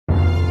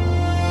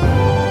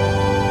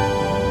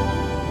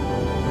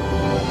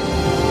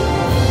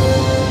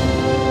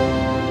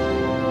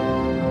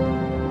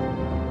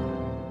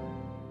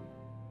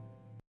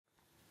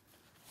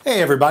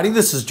Hey everybody,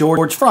 this is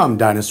George from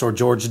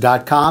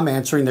DinosaurGeorge.com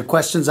answering the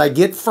questions I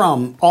get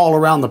from all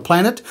around the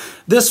planet.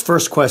 This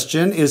first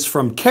question is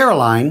from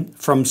Caroline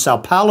from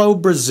São Paulo,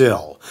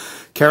 Brazil.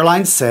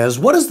 Caroline says,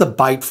 what is the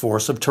bite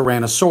force of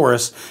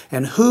Tyrannosaurus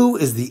and who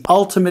is the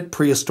ultimate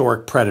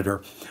prehistoric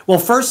predator? Well,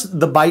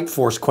 first, the bite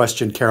force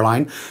question,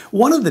 Caroline.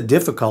 One of the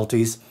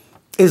difficulties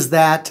is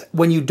that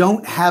when you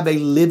don't have a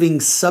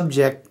living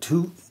subject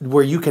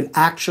where you can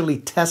actually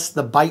test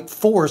the bite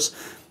force,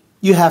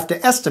 you have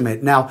to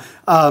estimate. Now,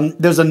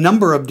 there's a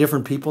number of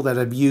different people that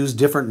have used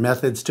different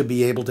methods to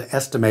be able to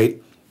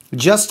estimate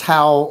just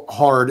how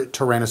hard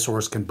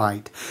Tyrannosaurus can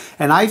bite.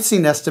 And I've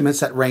seen estimates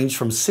that range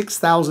from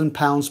 6,000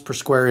 pounds per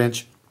square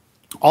inch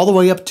all the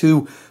way up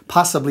to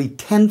possibly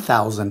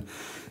 10,000.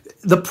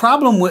 The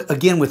problem,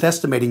 again, with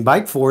estimating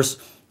bite force,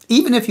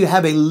 even if you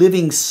have a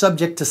living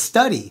subject to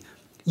study,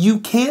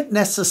 you can't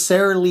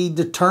necessarily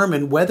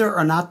determine whether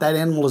or not that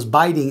animal is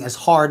biting as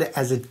hard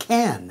as it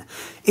can.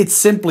 It's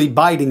simply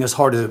biting as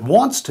hard as it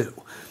wants to.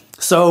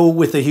 So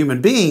with a human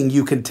being,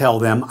 you can tell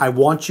them, I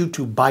want you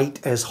to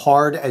bite as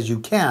hard as you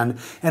can,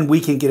 and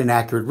we can get an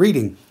accurate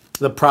reading.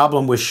 The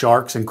problem with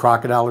sharks and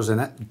crocodiles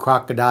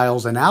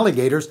and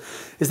alligators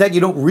is that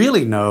you don't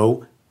really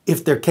know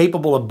if they're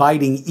capable of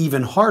biting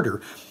even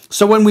harder.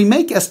 So when we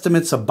make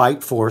estimates of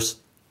bite force,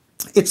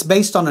 it's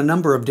based on a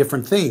number of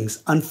different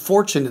things.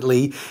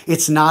 Unfortunately,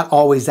 it's not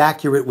always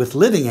accurate with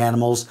living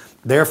animals.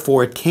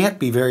 Therefore, it can't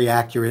be very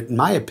accurate, in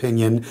my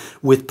opinion,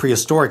 with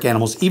prehistoric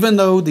animals. Even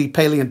though the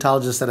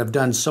paleontologists that have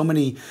done so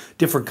many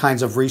different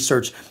kinds of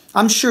research,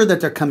 I'm sure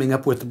that they're coming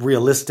up with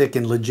realistic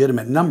and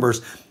legitimate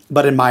numbers.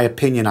 But in my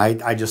opinion,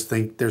 I just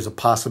think there's a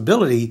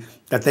possibility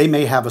that they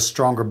may have a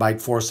stronger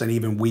bite force than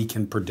even we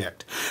can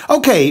predict.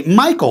 Okay,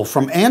 Michael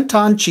from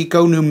Anton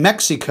Chico, New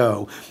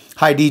Mexico.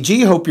 Hi,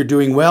 DG. Hope you're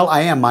doing well.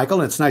 I am, Michael,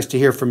 and it's nice to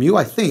hear from you.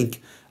 I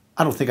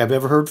don't think I've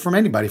ever heard from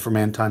anybody from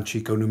Anton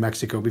Chico, New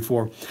Mexico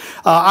before.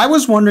 I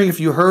was wondering if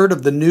you heard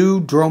of the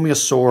new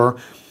Dromaeosaur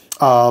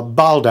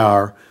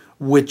Baldaur,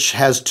 which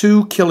has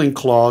 2 killing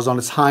claws on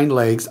its hind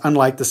legs,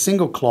 unlike the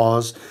single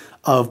claws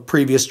of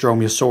previous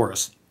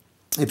Dromaeosaurus.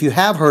 If you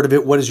have heard of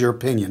it, what is your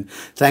opinion?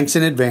 Thanks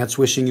in advance.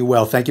 Wishing you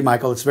well. Thank you,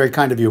 Michael. It's very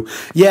kind of you.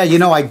 Yeah, you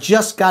know, I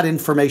just got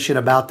information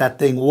about that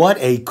thing. What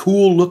a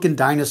cool-looking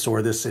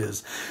dinosaur this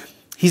is.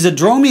 He's a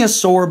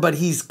dromaeosaur, but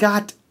he's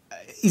got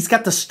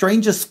the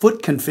strangest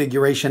foot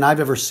configuration I've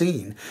ever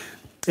seen.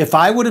 If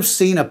I would have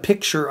seen a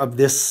picture of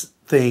this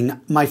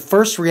thing, my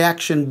first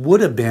reaction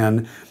would have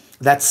been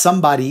that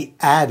somebody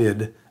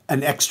added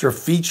an extra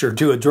feature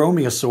to a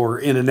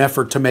dromaeosaur in an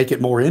effort to make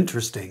it more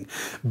interesting.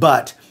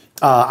 But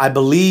I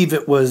believe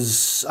it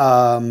was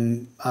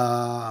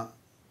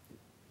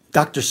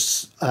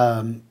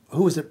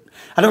who was it?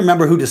 I don't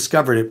remember who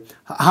discovered it.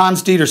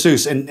 Hans-Dieter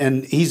Seuss,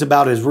 and he's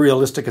about as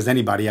realistic as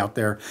anybody out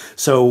there.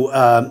 So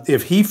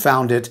if he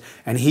found it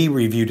and he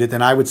reviewed it,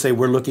 then I would say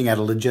we're looking at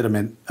a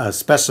legitimate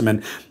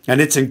specimen, and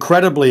it's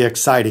incredibly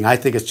exciting. I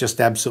think it's just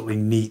absolutely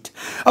neat.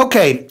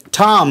 Okay,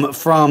 Tom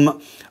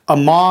from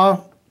Armagh,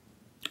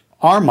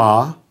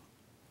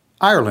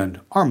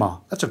 Ireland. Armagh,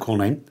 that's a cool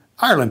name.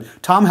 Ireland.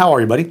 Tom, how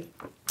are you, buddy?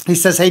 He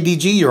says, hey,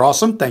 DG, you're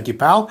awesome. Thank you,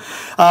 pal.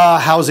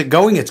 How's it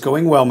going? It's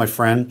going well, my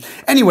friend.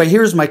 Anyway,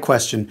 here's my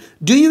question.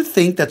 Do you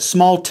think that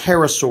small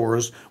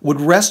pterosaurs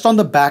would rest on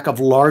the back of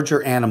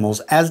larger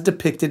animals as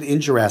depicted in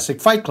Jurassic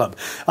Fight Club?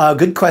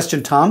 Good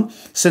question, Tom.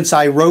 Since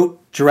I wrote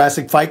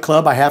Jurassic Fight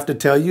Club, I have to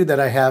tell you that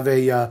I have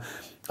a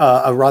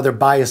rather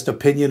biased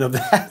opinion of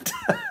that.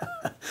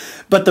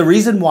 But the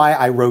reason why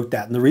I wrote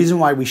that and the reason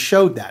why we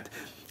showed that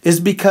is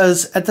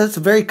because that's a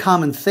very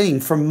common thing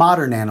for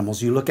modern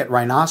animals. You look at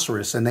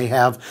rhinoceros and they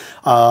have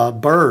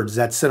birds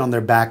that sit on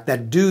their back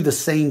that do the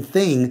same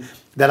thing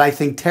that I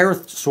think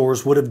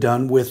pterosaurs would have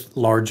done with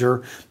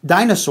larger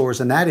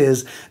dinosaurs. And that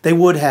is they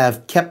would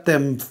have kept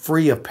them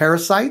free of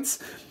parasites.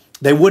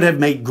 They would have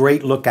made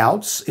great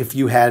lookouts. If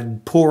you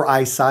had poor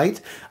eyesight,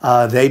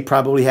 they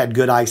probably had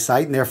good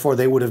eyesight, and therefore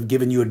they would have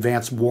given you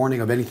advance warning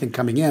of anything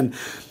coming in.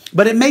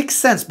 But it makes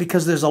sense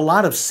because there's a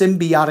lot of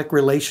symbiotic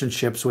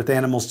relationships with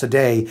animals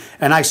today,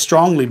 and I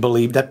strongly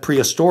believe that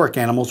prehistoric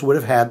animals would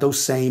have had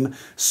those same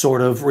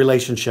sort of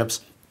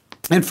relationships.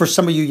 And for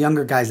some of you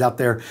younger guys out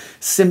there,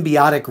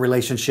 symbiotic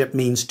relationship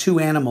means 2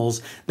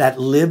 animals that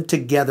live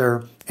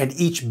together and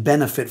each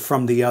benefit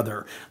from the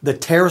other. The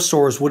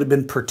pterosaurs would have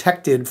been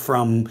protected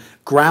from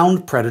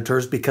ground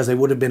predators because they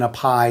would have been up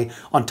high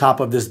on top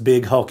of this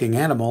big hulking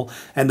animal,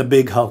 and the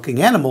big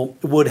hulking animal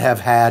would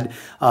have had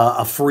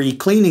a free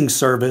cleaning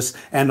service,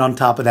 and on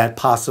top of that,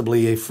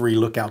 possibly a free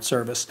lookout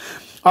service.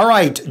 All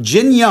right,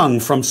 Jin-young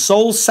from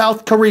Seoul,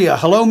 South Korea.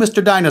 Hello,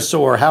 Mr.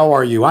 Dinosaur. How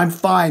are you? I'm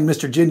fine,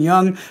 Mr.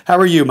 Jin-young. How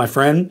are you, my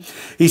friend?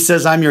 He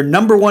says, I'm your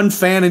 #1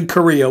 fan in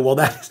Korea. Well,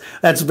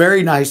 that's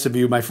very nice of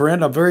you, my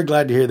friend. I'm very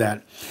glad to hear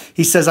that.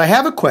 He says, I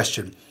have a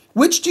question.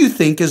 Which do you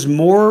think is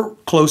more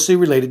closely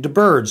related to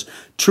birds,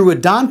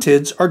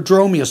 troodontids or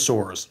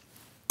dromaeosaurs?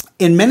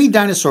 In many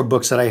dinosaur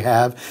books that I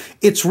have,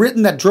 it's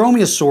written that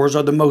dromaeosaurs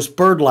are the most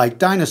bird-like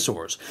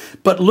dinosaurs.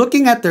 But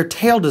looking at their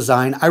tail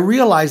design, I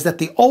realized that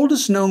the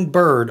oldest known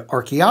bird,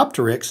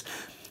 Archaeopteryx,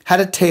 had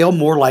a tail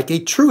more like a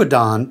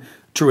troodontid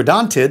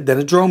than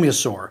a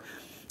dromaeosaur.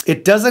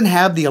 It doesn't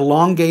have the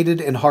elongated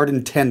and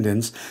hardened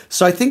tendons,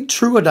 so I think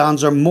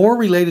troodons are more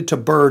related to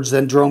birds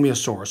than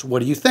dromaeosaurs.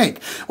 What do you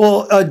think?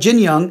 Well,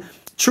 Jin-young,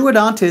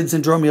 troodontids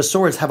and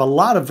dromaeosaurs have a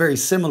lot of very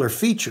similar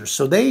features,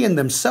 so they in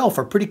themselves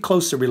are pretty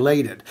closely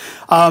related.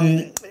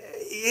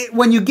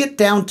 When you get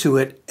down to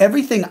it,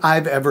 everything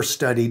I've ever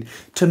studied,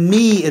 to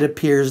me it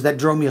appears that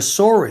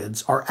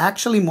dromaeosaurids are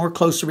actually more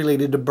closely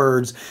related to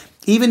birds,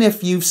 even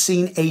if you've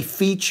seen a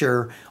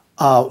feature,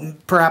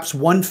 perhaps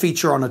one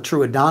feature on a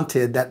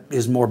troodontid that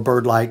is more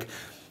bird-like.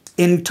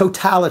 In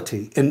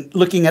totality, in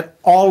looking at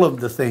all of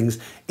the things,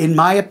 in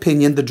my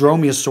opinion, the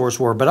dromaeosaurs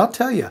were. But I'll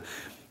tell you,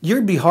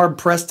 you'd be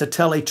hard-pressed to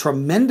tell a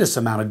tremendous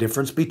amount of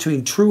difference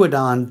between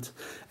troodontids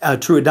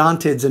and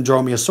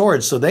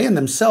dromaeosaurids, so they in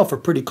themselves are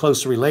pretty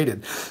closely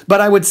related.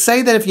 But I would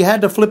say that if you had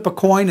to flip a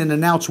coin and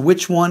announce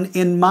which one,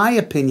 in my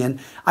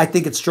opinion, I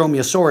think it's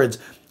dromaeosaurids.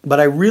 But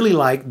I really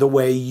like the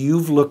way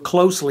you've looked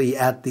closely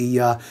at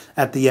the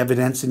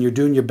evidence and you're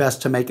doing your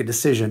best to make a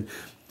decision.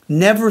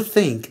 Never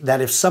think that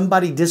if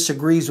somebody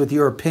disagrees with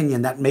your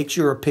opinion, that makes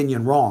your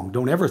opinion wrong.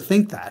 Don't ever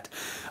think that.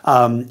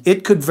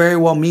 It could very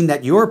well mean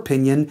that your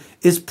opinion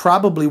is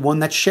probably one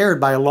that's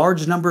shared by a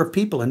large number of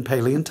people in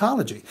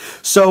paleontology.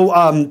 So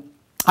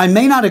I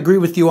may not agree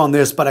with you on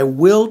this, but I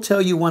will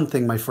tell you one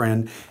thing, my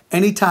friend.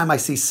 Anytime I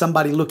see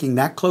somebody looking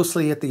that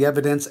closely at the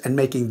evidence and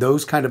making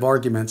those kind of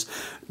arguments,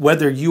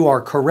 whether you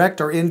are correct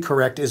or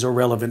incorrect is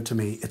irrelevant to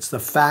me. It's the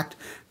fact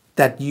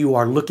that you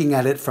are looking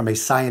at it from a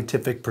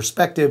scientific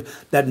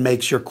perspective that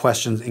makes your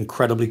questions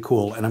incredibly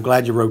cool. And I'm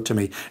glad you wrote to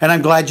me. And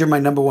I'm glad you're my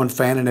 #1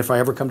 fan. And if I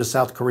ever come to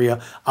South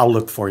Korea, I'll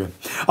look for you.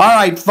 All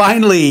right,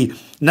 finally,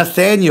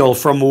 Nathaniel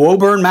from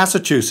Woburn,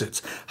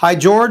 Massachusetts. Hi,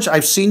 George.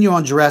 I've seen you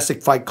on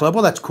Jurassic Fight Club.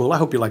 Well, that's cool. I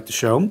hope you like the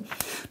show.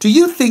 Do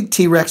you think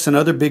T-Rex and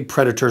other big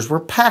predators were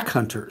pack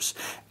hunters?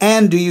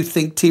 And do you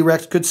think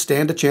T-Rex could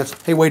stand a chance?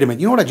 Hey, wait a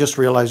minute. You know what I just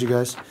realized, you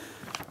guys?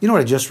 You know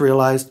what I just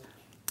realized?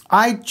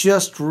 I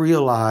just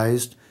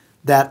realized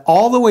that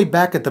all the way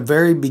back at the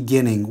very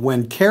beginning,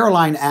 when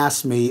Caroline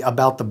asked me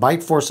about the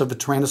bite force of a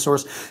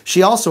Tyrannosaurus,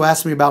 she also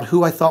asked me about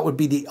who I thought would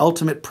be the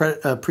ultimate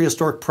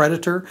prehistoric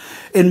predator.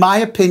 In my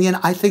opinion,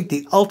 I think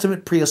the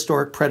ultimate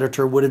prehistoric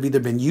predator would have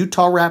either been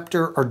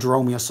Utahraptor or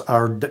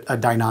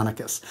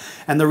Deinonychus.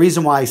 And the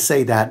reason why I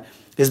say that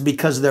is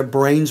because their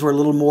brains were a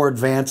little more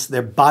advanced,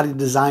 their body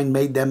design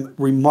made them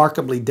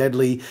remarkably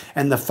deadly,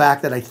 and the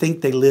fact that I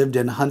think they lived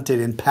and hunted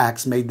in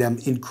packs made them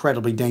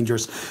incredibly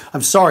dangerous.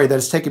 I'm sorry that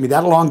it's taken me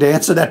that long to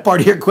answer that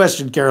part of your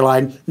question,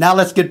 Caroline. Now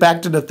let's get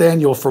back to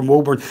Nathaniel from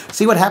Woburn.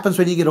 See what happens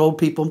when you get old,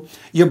 people?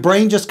 Your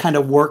brain just kind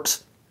of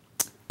works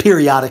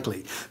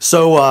periodically.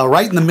 So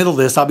right in the middle of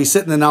this, I'll be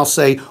sitting and I'll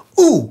say,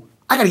 ooh,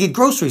 I got to get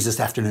groceries this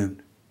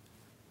afternoon.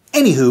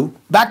 Anywho,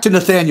 back to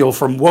Nathaniel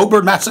from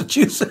Woburn,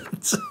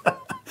 Massachusetts.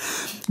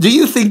 Do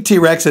you think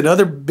T-Rex and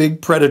other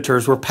big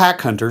predators were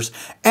pack hunters?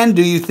 And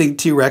do you think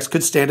T-Rex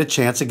could stand a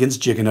chance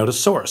against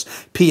Giganotosaurus?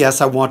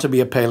 P.S. I want to be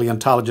a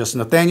paleontologist.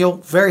 Nathaniel,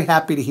 very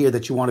happy to hear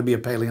that you want to be a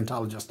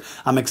paleontologist.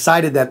 I'm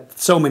excited that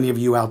so many of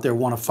you out there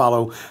want to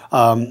follow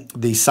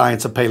the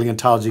science of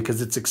paleontology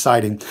because it's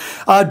exciting.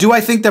 Do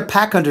I think they're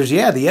pack hunters?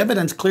 Yeah, the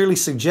evidence clearly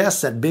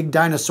suggests that big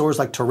dinosaurs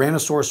like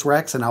Tyrannosaurus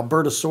rex and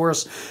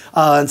Albertosaurus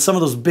and some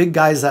of those big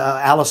guys,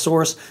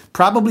 Allosaurus,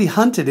 probably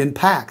hunted in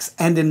packs.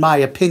 And in my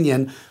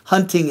opinion,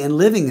 hunting and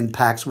living in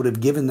packs would have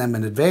given them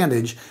an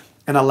advantage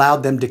and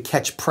allowed them to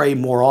catch prey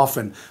more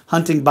often.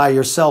 Hunting by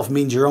yourself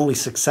means you're only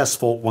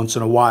successful once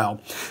in a while.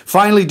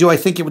 Finally, do I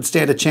think it would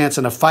stand a chance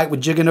in a fight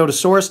with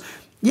Giganotosaurus?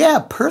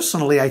 Yeah,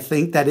 personally, I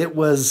think that it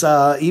was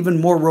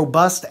even more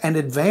robust and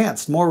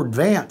advanced,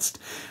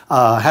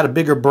 had a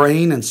bigger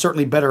brain and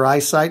certainly better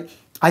eyesight.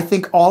 I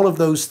think all of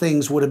those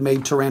things would have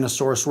made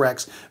Tyrannosaurus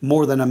rex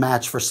more than a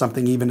match for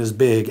something even as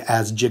big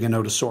as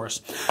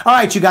Giganotosaurus. All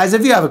right, you guys,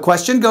 if you have a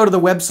question, go to the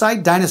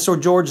website,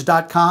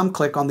 dinosaurgeorge.com.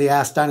 Click on the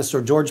Ask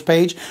Dinosaur George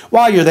page.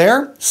 While you're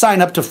there,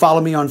 sign up to follow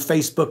me on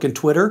Facebook and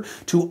Twitter.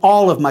 To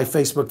all of my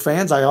Facebook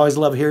fans, I always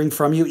love hearing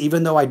from you.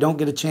 Even though I don't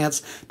get a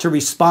chance to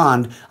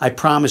respond, I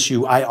promise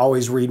you I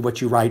always read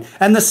what you write.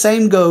 And the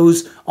same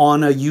goes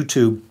on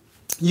YouTube.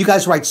 You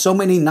guys write so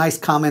many nice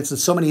comments and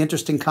so many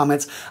interesting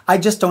comments. I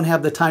just don't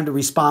have the time to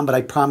respond, but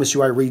I promise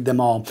you I read them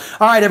all.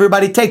 All right,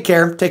 everybody, take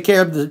care. Take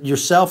care of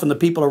yourself and the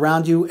people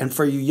around you. And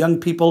for you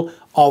young people,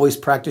 always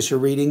practice your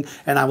reading,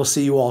 and I will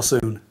see you all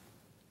soon.